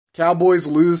Cowboys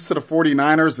lose to the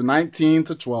 49ers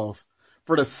 19-12.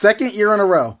 For the second year in a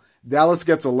row, Dallas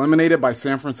gets eliminated by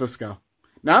San Francisco.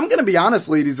 Now, I'm going to be honest,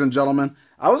 ladies and gentlemen.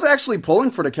 I was actually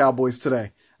pulling for the Cowboys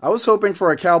today. I was hoping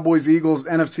for a Cowboys-Eagles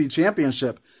NFC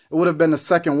Championship. It would have been the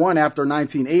second one after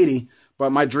 1980,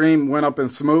 but my dream went up in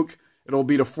smoke. It'll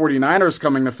be the 49ers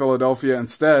coming to Philadelphia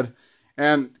instead.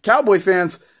 And Cowboy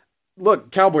fans,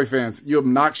 look, Cowboy fans, you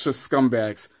obnoxious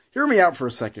scumbags, hear me out for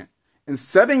a second. In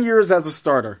 7 years as a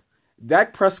starter,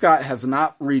 Dak Prescott has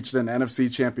not reached an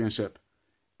NFC Championship.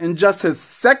 In just his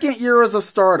second year as a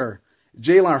starter,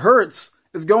 Jalen Hurts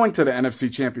is going to the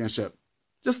NFC Championship.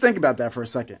 Just think about that for a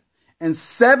second. In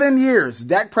 7 years,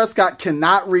 Dak Prescott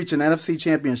cannot reach an NFC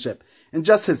Championship. In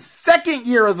just his second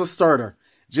year as a starter,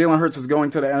 Jalen Hurts is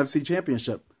going to the NFC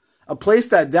Championship. A place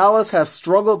that Dallas has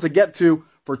struggled to get to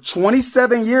for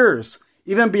 27 years,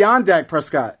 even beyond Dak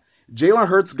Prescott. Jalen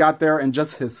Hurts got there in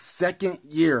just his second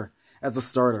year as a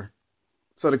starter.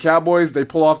 So the Cowboys, they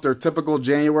pull off their typical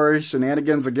January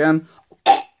shenanigans again.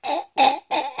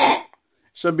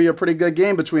 Should be a pretty good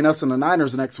game between us and the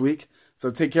Niners next week. So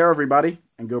take care, everybody,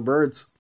 and go Birds.